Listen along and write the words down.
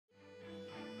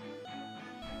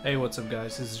Hey, what's up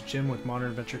guys, this is Jim with Modern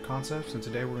Adventure Concepts, and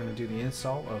today we're going to do the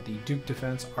install of the Dueck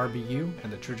Defense RBU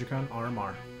and the Trijicon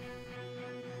RMR.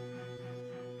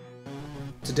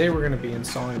 Today we're going to be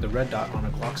installing the red dot on a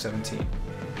Glock 17.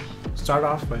 Start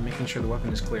off by making sure the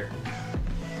weapon is clear.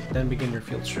 Then begin your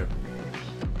field strip.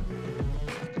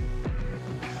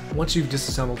 Once you've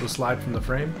disassembled the slide from the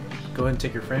frame, go ahead and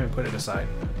take your frame and put it aside.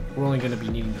 We're only going to be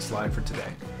needing the slide for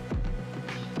today.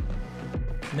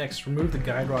 Next, remove the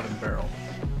guide rod and barrel.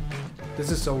 This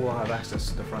is so we'll have access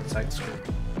to the front sight screw.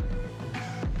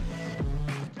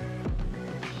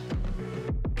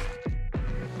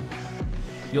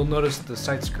 You'll notice the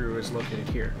sight screw is located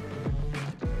here.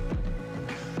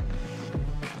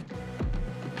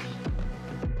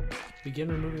 Begin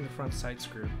removing the front sight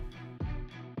screw.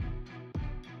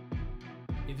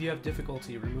 If you have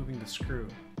difficulty removing the screw,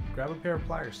 grab a pair of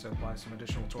pliers to apply some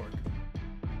additional torque.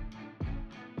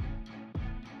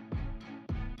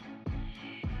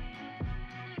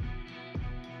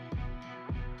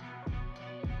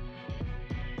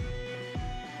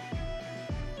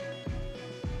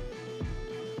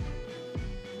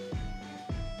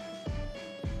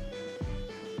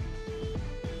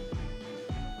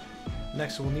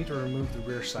 Next, we'll need to remove the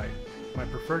rear sight. My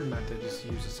preferred method is to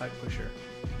use a sight pusher,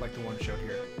 like the one shown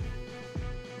here.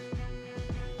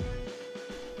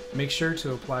 Make sure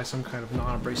to apply some kind of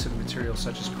non-abrasive material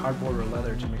such as cardboard or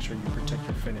leather to make sure you protect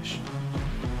your finish.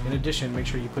 In addition, make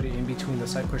sure you put it in between the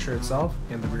sight pusher itself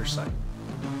and the rear sight.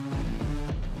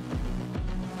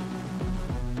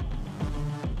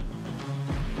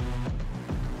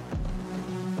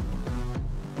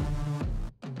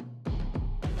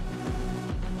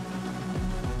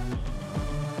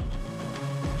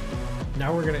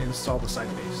 Now we're going to install the sight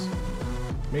base.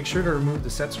 Make sure to remove the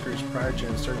set screws prior to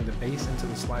inserting the base into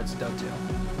the slide's dovetail.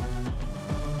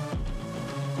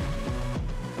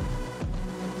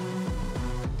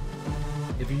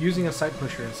 If you're using a sight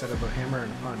pusher instead of a hammer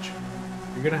and a punch,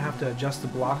 you're going to have to adjust the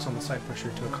blocks on the sight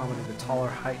pusher to accommodate the taller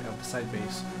height of the sight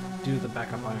base due to the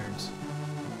backup irons.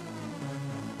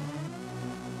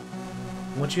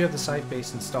 Once you have the sight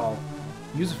base installed,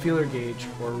 use a feeler gauge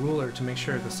or a ruler to make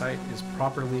sure the sight is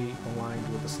properly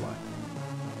aligned with the slide.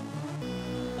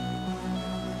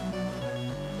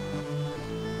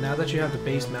 Now that you have the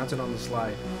base mounted on the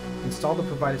slide, install the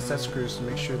provided set screws to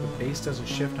make sure the base doesn't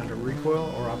shift under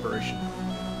recoil or operation.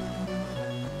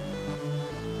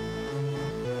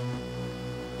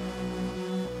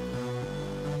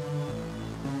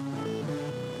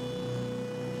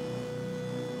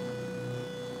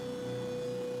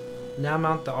 Now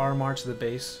mount the RMR to the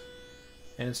base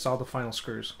and install the final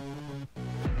screws.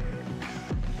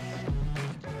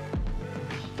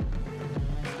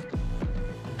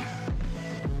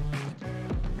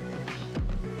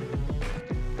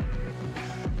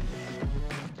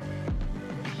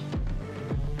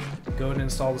 Go ahead and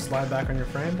install the slide back on your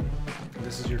frame, and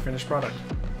this is your finished product.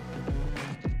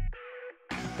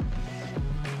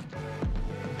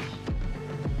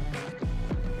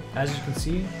 As you can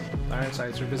see, the iron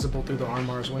sights are visible through the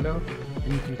RMR's window,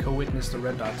 and you can co-witness the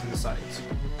red dot to the sides.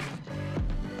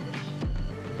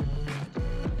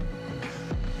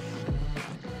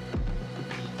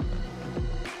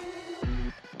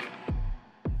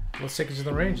 Let's take it to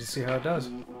the range and see how it does.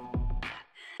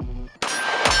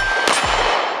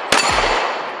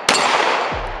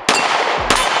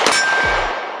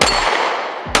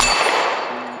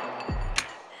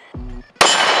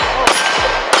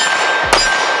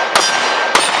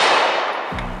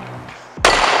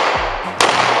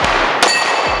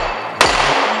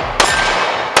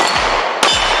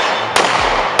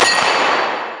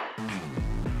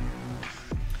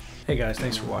 Hey guys,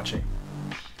 thanks for watching.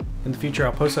 In the future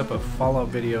I'll post up a follow-up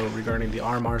video regarding the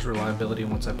RMR's reliability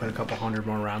once I put a couple hundred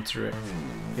more rounds through it.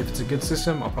 If it's a good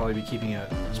system, I'll probably be keeping it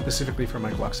specifically for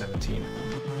my Glock 17.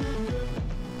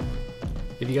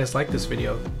 If you guys like this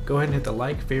video, go ahead and hit the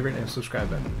like, favorite, and subscribe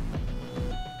button.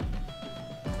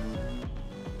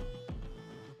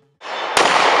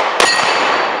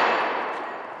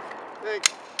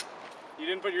 Thanks. You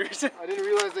didn't put yours? I didn't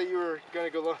realize that you were gonna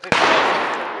go live,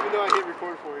 even though I hit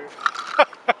record for you.